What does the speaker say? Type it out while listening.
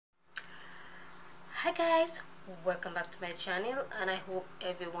Hi guys, welcome back to my channel and I hope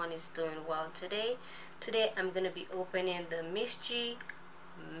everyone is doing well today. Today I'm going to be opening the Mystery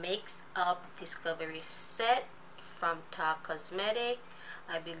Mix Up Discovery Set from Tarte Cosmetic.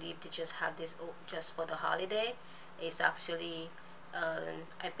 I believe they just have this just for the holiday. It's actually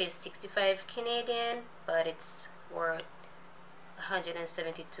I paid 65 Canadian, but it's worth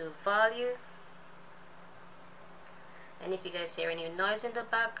 172 value. And if you guys hear any noise in the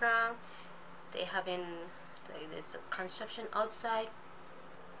background, there's a construction outside,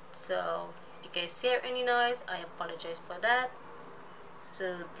 so if you guys hear any noise, I apologize for that.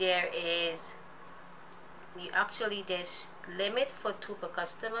 So there's limit for 2 per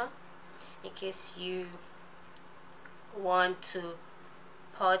customer in case you want to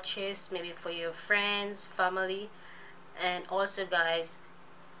purchase maybe for your friends, family. And also guys,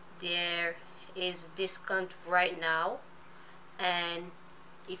 there is discount right now, and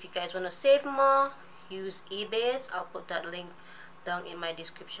if you guys want to save more, use ebates. I'll put that link down in my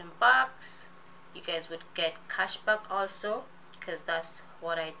description box. You guys would get cashback also, because that's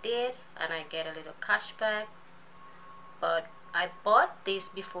what I did, and I get a little cashback. But I bought this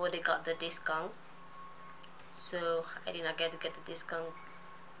before they got the discount, so I did not get the discount,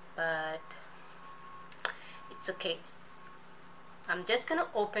 but it's okay. I'm just gonna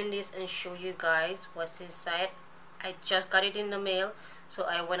open this and show you guys what's inside. I just got it in the mail, so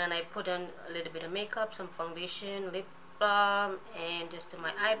I went and I put on a little bit of makeup, some foundation, lip balm, and just to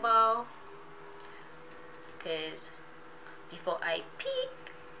my eyeball, because before I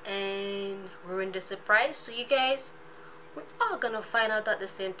peek and ruin the surprise. So you guys, we're all gonna find out at the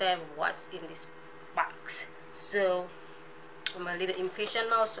same time what's in this box. So I'm a little impatient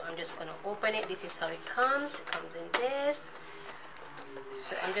now, so I'm just gonna open it. This is how it comes. It comes in this.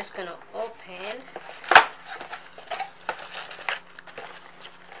 So I'm just gonna open.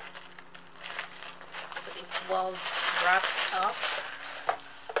 So it's well wrapped up,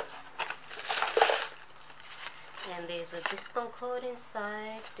 and there's a discount code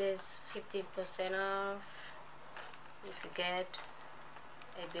inside. There's 15% off. You could get,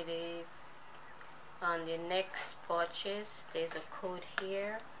 I believe, on the next purchase. There's a code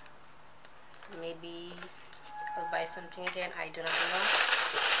here, so maybe I'll buy something again, I do not know.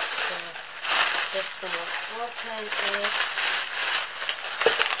 So just gonna open it.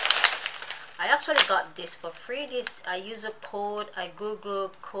 I actually got this for free. I use a code. I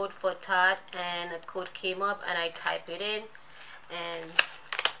Google code for Tarte, and a code came up, and I type it in, and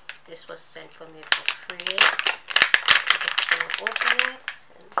this was sent for me for free. I'm just gonna open it,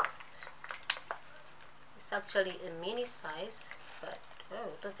 and it's actually a mini size, but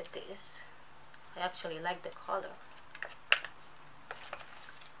oh, look at this. I actually like the color.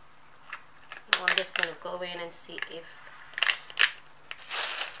 Now I'm just gonna go in and see if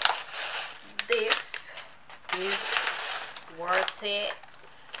this is worth it.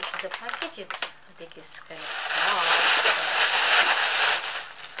 The package is, I think, it's kind of small.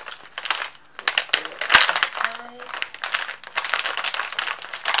 Let's see what's inside.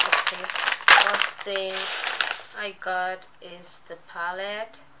 Okay, first thing I got is the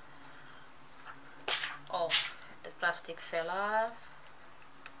palette. Oh, the plastic fell off.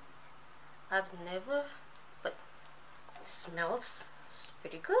 I've never, but it smells, it's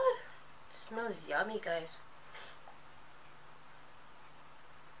pretty good. It smells yummy, guys.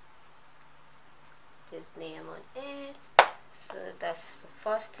 There's name on it. So that's the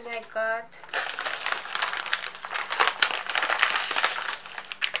first thing I got.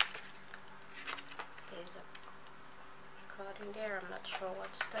 There's a card in there. I'm not sure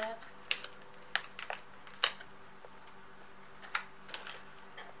what's that.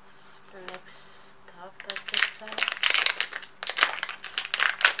 The next stuff that's inside.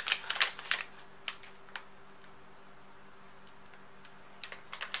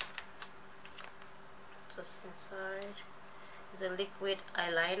 Just inside is a liquid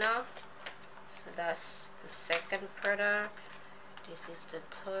eyeliner. So that's the second product. This is the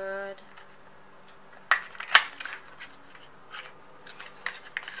third.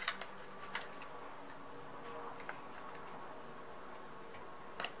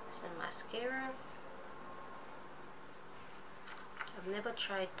 Mascara. I've never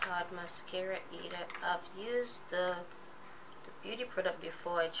tried Tarte mascara either. I've used the beauty product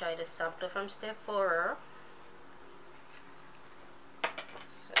before. I tried a sampler from Sephora.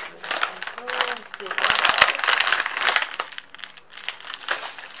 So I'm just going to go and see what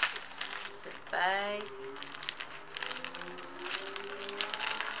it's a bag.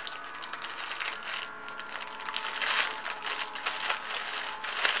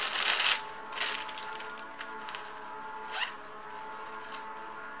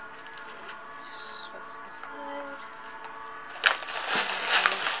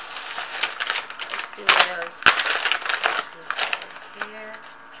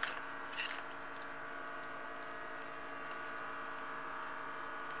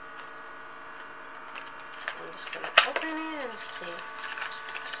 just gonna open it and see.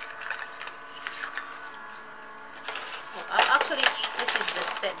 Actually, this is the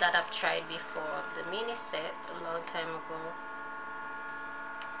set that I've tried before, the mini set a long time ago.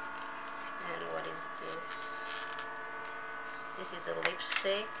 And what is this? This is a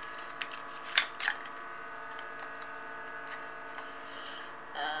lipstick.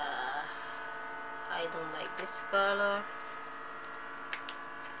 I don't like this color.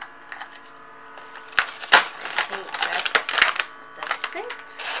 I think that's it.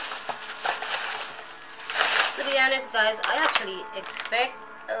 To be honest, guys, I actually expect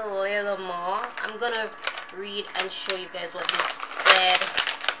a little more. I'm gonna read and show you guys what this said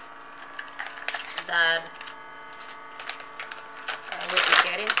that I will be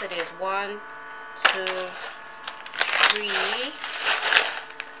getting. So there's 1, 2, 3,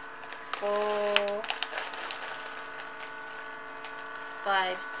 4,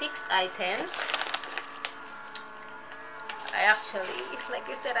 5, 6 items. I actually, like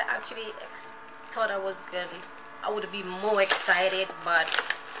I said, I actually thought I would be more excited, but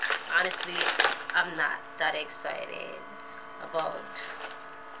honestly, I'm not that excited about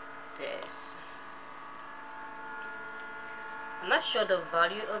this. I'm not sure the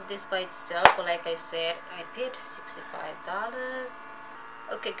value of this by itself, but like I said, I paid $65.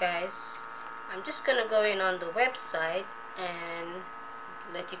 Okay guys, I'm just gonna go in on the website and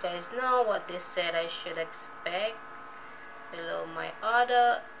let you guys know what they said I should expect. Below my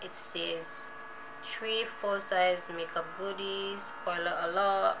order, it says 3 full-size makeup goodies, spoiler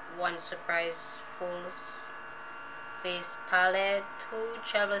alert, 1 surprise full face palette, 2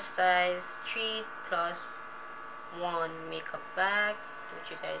 travel size, 3 plus 1 makeup bag, which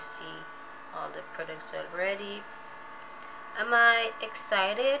you guys see all the products already. Am I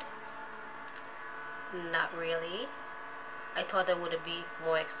excited? Not really. I thought I would be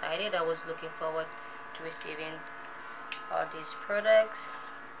more excited. I was looking forward to receiving all these products,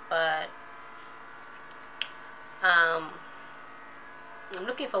 but I'm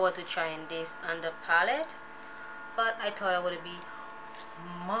looking forward to trying this on the palette, but I thought I would be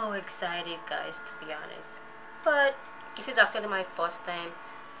more excited, guys, to be honest. But this is actually my first time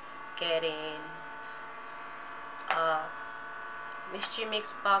getting a mystery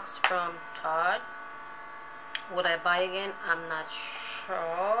mix box from Tarte. Would I buy again? I'm not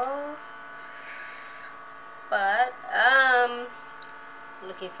sure, but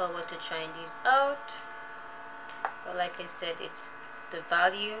looking forward to trying these out. But like I said, it's the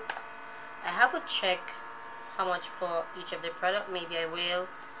value. I have to check how much for each of the product. Maybe I will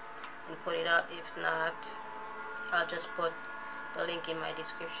and put it up. If not, I'll just put the link in my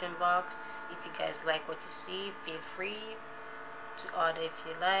description box. If you guys like what you see, feel free to order if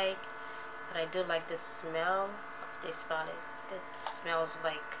you like. But I do like the smell of this palette. It smells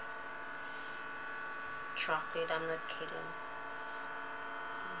like chocolate, I'm not kidding.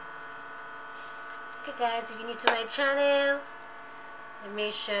 Okay guys, if you're new to my channel,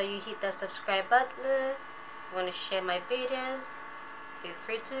 make sure you hit that subscribe button. Want to share my videos, feel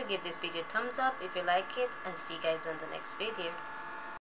free to give this video a thumbs up if you like it, and see you guys on the next video.